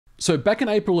So back in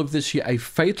April of this year, a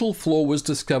fatal flaw was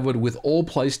discovered with all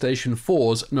PlayStation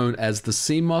 4s known as the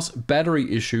CMOS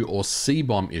battery issue or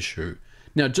CBOMB issue.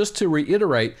 Now, just to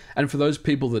reiterate, and for those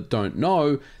people that don't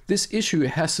know, this issue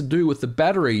has to do with the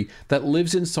battery that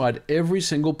lives inside every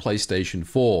single PlayStation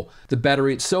 4. The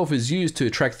battery itself is used to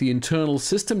track the internal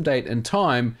system date and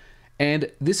time,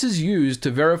 and this is used to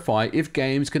verify if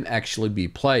games can actually be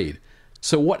played.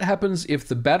 So what happens if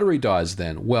the battery dies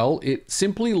then? Well, it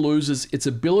simply loses its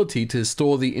ability to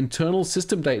store the internal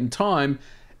system date and time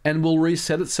and will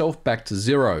reset itself back to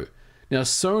zero. Now,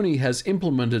 Sony has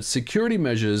implemented security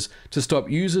measures to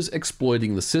stop users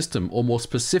exploiting the system, or more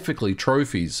specifically,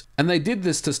 trophies. And they did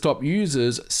this to stop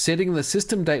users setting the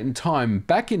system date and time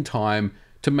back in time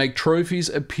to make trophies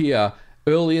appear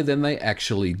earlier than they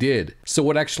actually did. So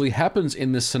what actually happens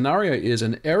in this scenario is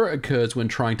an error occurs when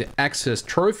trying to access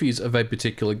trophies of a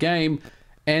particular game,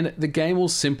 and the game will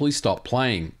simply stop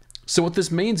playing. So what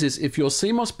this means is if your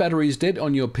CMOS battery is dead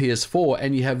on your PS4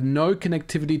 and you have no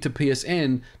connectivity to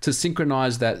PSN to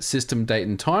synchronize that system date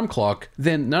and time clock,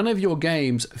 then none of your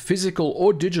games, physical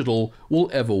or digital, will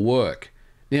ever work.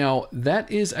 Now, that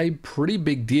is a pretty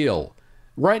big deal.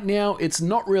 Right now, it's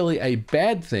not really a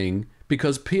bad thing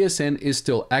because PSN is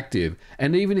still active,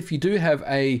 and even if you do have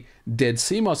a dead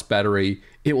CMOS battery,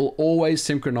 it will always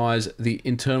synchronize the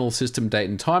internal system date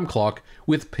and time clock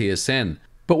with PSN.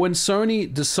 But when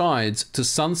Sony decides to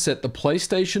sunset the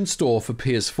PlayStation Store for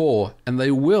PS4, and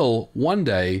they will one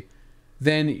day,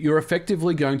 then you're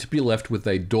effectively going to be left with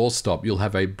a doorstop. You'll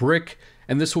have a brick,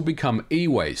 and this will become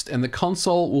e-waste, and the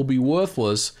console will be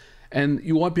worthless, and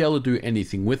you won't be able to do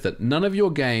anything with it. None of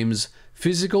your games,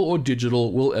 physical or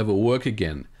digital, will ever work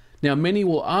again. Now, many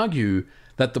will argue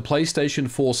that the PlayStation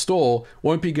 4 store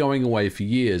won't be going away for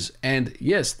years, and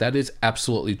yes, that is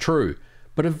absolutely true.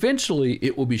 But eventually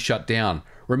it will be shut down.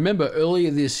 Remember,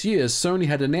 earlier this year, Sony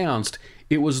had announced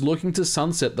it was looking to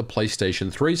sunset the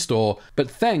PlayStation 3 store, but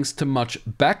thanks to much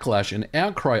backlash and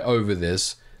outcry over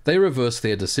this, they reversed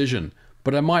their decision.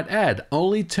 But I might add,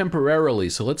 only temporarily,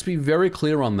 so let's be very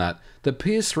clear on that. The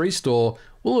PS3 store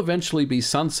will eventually be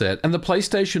sunset, and the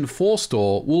PlayStation 4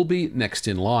 store will be next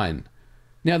in line.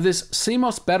 Now, this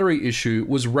CMOS battery issue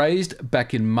was raised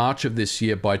back in March of this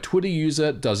year by Twitter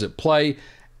user Does It Play,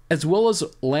 as well as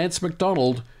Lance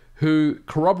McDonald, who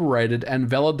corroborated and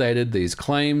validated these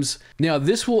claims. Now,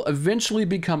 this will eventually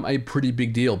become a pretty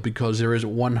big deal because there is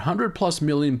 100+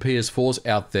 million PS4s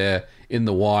out there in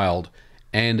the wild.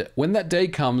 And when that day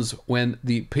comes, when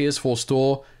the PS4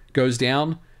 store goes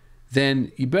down,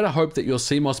 then you better hope that your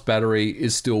CMOS battery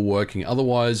is still working.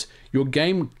 Otherwise, your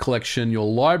game collection, your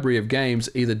library of games,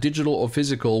 either digital or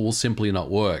physical, will simply not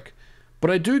work.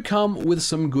 But I do come with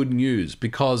some good news,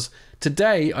 because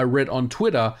today I read on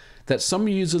Twitter that some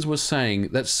users were saying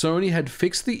that Sony had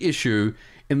fixed the issue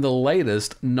in the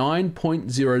latest 9.00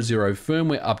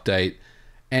 firmware update,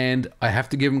 and I have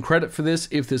to give them credit for this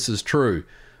if this is true.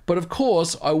 But of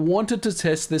course, I wanted to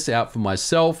test this out for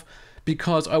myself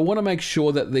because I want to make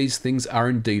sure that these things are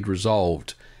indeed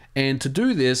resolved. And to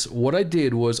do this, what I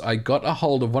did was I got a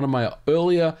hold of one of my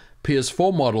earlier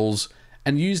PS4 models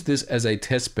and used this as a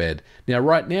test bed. Now,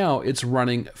 right now, it's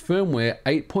running firmware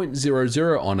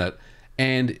 8.00 on it,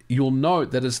 and you'll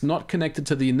note that it's not connected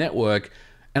to the network,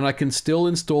 and I can still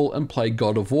install and play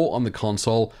God of War on the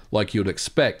console like you'd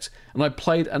expect. And I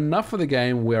played enough of the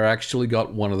game where I actually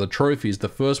got one of the trophies, the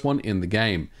first one in the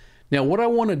game. Now, what I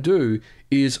want to do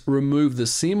is remove the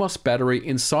CMOS battery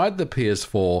inside the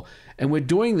PS4, and we're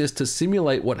doing this to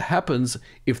simulate what happens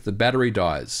if the battery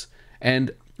dies.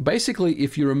 And basically,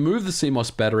 if you remove the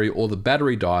CMOS battery or the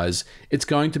battery dies, it's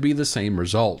going to be the same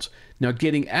result. Now,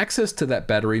 getting access to that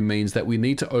battery means that we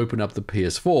need to open up the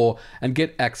PS4 and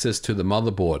get access to the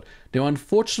motherboard. Now,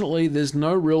 unfortunately, there's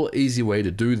no real easy way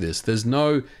to do this. There's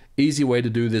no easy way to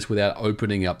do this without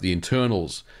opening up the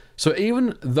internals. So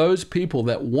even those people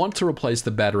that want to replace the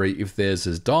battery if theirs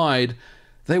has died,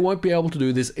 they won't be able to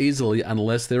do this easily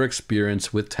unless they're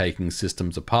experienced with taking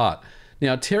systems apart.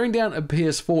 Now, tearing down a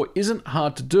PS4 isn't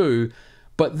hard to do,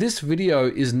 but this video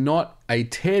is not a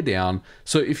teardown,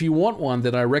 so if you want one,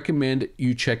 then I recommend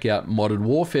you check out Modern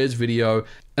Warfare's video,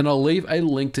 and I'll leave a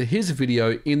link to his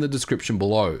video in the description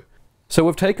below. So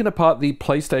we've taken apart the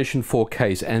PlayStation 4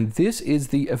 case, and this is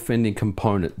the offending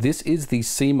component. This is the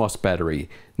CMOS battery.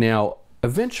 Now,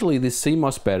 eventually this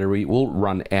CMOS battery will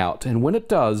run out, and when it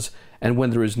does, and when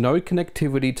there is no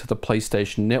connectivity to the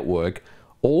PlayStation network,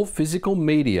 all physical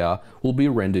media will be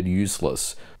rendered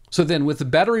useless. So then, with the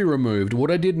battery removed,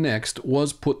 what I did next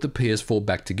was put the PS4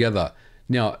 back together.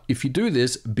 Now, if you do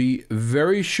this, be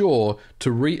very sure to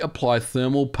reapply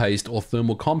thermal paste or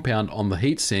thermal compound on the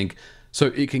heatsink so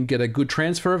it can get a good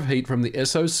transfer of heat from the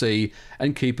SoC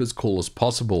and keep as cool as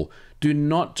possible. Do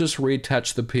not just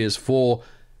reattach the PS4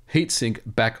 heatsink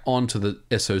back onto the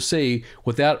SoC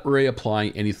without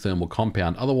reapplying any thermal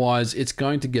compound. Otherwise, it's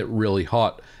going to get really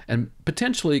hot and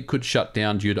potentially could shut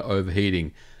down due to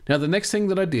overheating. Now, the next thing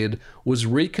that I did was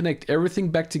reconnect everything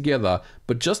back together,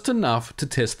 but just enough to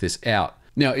test this out.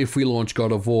 Now, if we launch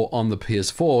God of War on the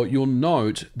PS4, you'll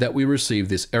note that we receive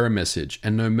this error message,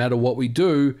 and no matter what we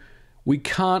do, we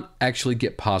can't actually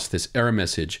get past this error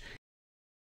message.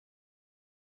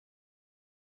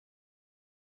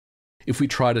 If we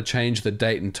try to change the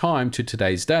date and time to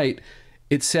today's date,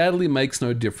 it sadly makes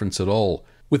no difference at all.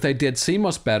 With a dead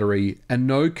CMOS battery and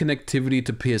no connectivity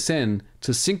to PSN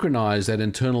to synchronize that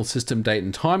internal system date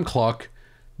and time clock,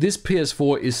 this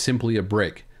PS4 is simply a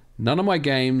brick. None of my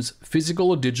games, physical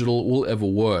or digital, will ever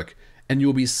work, and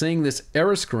you'll be seeing this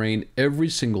error screen every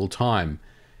single time.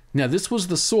 Now, this was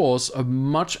the source of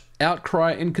much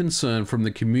outcry and concern from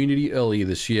the community earlier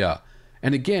this year.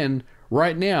 And again,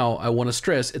 right now, I want to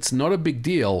stress it's not a big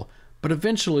deal, but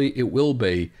eventually it will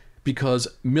be, because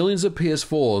millions of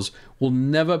PS4s will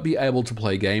never be able to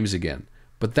play games again.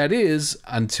 But that is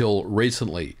until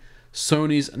recently.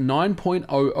 Sony's 9.00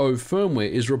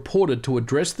 firmware is reported to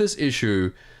address this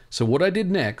issue, so what I did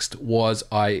next was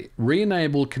I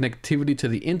re-enabled connectivity to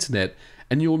the internet,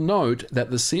 and you'll note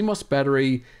that the CMOS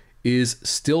battery is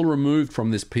still removed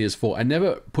from this PS4. I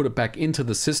never put it back into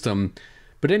the system,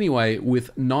 but anyway,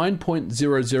 with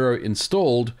 9.00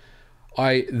 installed,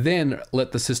 I then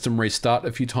let the system restart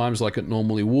a few times like it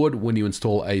normally would when you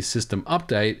install a system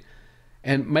update,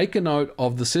 and make a note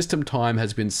of the system time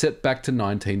has been set back to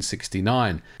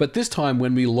 1969. But this time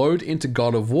when we load into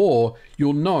God of War,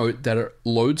 you'll note that it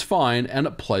loads fine and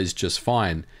it plays just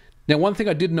fine. Now, one thing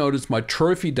I did notice, my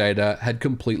trophy data had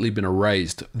completely been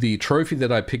erased. The trophy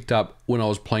that I picked up when I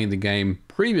was playing the game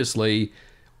previously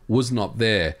was not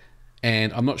there.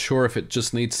 And I'm not sure if it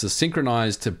just needs to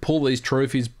synchronize to pull these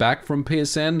trophies back from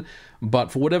PSN,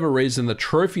 but for whatever reason, the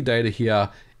trophy data here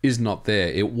is not there.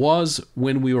 It was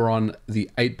when we were on the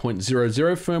 8.00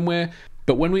 firmware,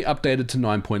 but when we updated to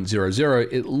 9.00,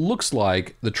 it looks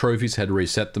like the trophies had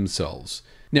reset themselves.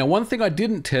 Now, one thing I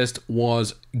didn't test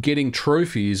was getting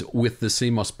trophies with the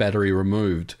CMOS battery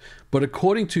removed, but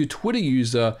according to Twitter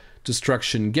user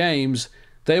Destruction Games,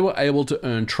 they were able to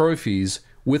earn trophies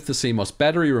with the CMOS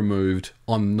battery removed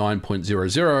on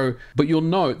 9.00, but you'll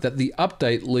note that the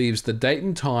update leaves the date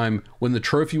and time when the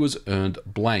trophy was earned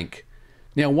blank.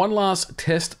 Now, one last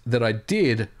test that I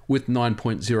did with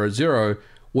 9.00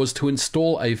 was to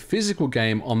install a physical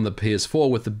game on the PS4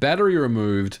 with the battery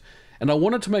removed, and I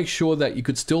wanted to make sure that you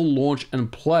could still launch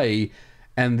and play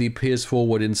and the PS4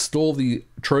 would install the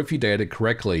trophy data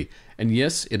correctly. And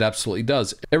yes, it absolutely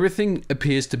does. Everything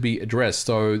appears to be addressed,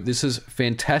 so this is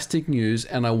fantastic news,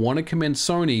 and I want to commend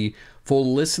Sony for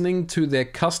listening to their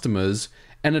customers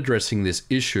and addressing this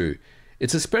issue.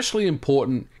 It's especially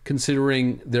important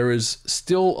considering there is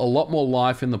still a lot more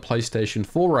life in the PlayStation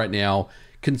 4 right now,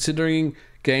 considering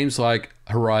games like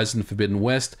Horizon Forbidden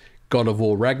West, God of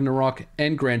War Ragnarok,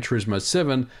 and Gran Turismo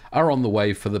 7 are on the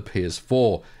way for the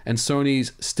PS4, and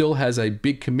Sony still has a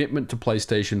big commitment to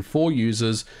PlayStation 4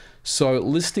 users, so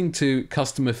listening to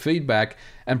customer feedback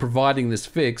and providing this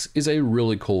fix is a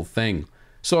really cool thing.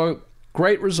 So,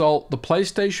 great result. The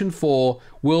PlayStation 4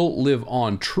 will live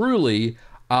on truly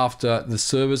after the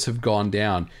servers have gone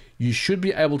down. You should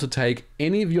be able to take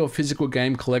any of your physical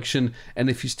game collection, and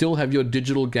if you still have your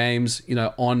digital games,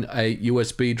 on a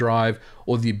USB drive,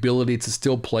 or the ability to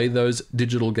still play those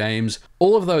digital games,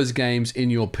 all of those games in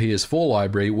your PS4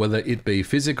 library, whether it be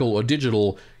physical or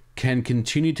digital, can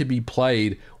continue to be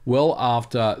played well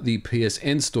after the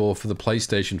PSN store for the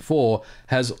PlayStation 4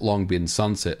 has long been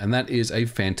sunset, and that is a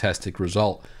fantastic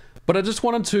result. But I just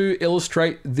wanted to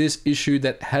illustrate this issue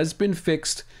that has been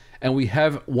fixed, and we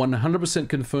have 100%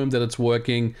 confirmed that it's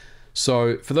working.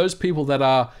 So for those people that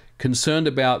are concerned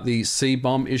about the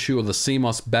CBOMB issue or the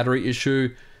CMOS battery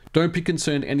issue, don't be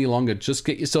concerned any longer. Just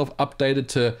get yourself updated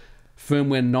to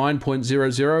firmware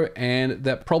 9.00 and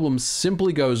that problem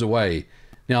simply goes away.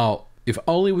 Now, if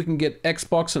only we can get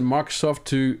Xbox and Microsoft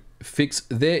to fix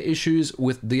their issues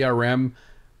with DRM,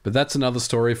 but that's another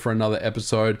story for another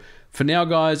episode. For now,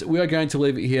 guys, we are going to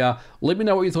leave it here. Let me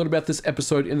know what you thought about this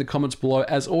episode in the comments below.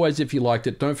 As always, if you liked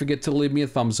it, don't forget to leave me a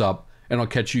thumbs up, and I'll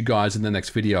catch you guys in the next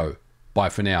video. Bye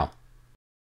for now.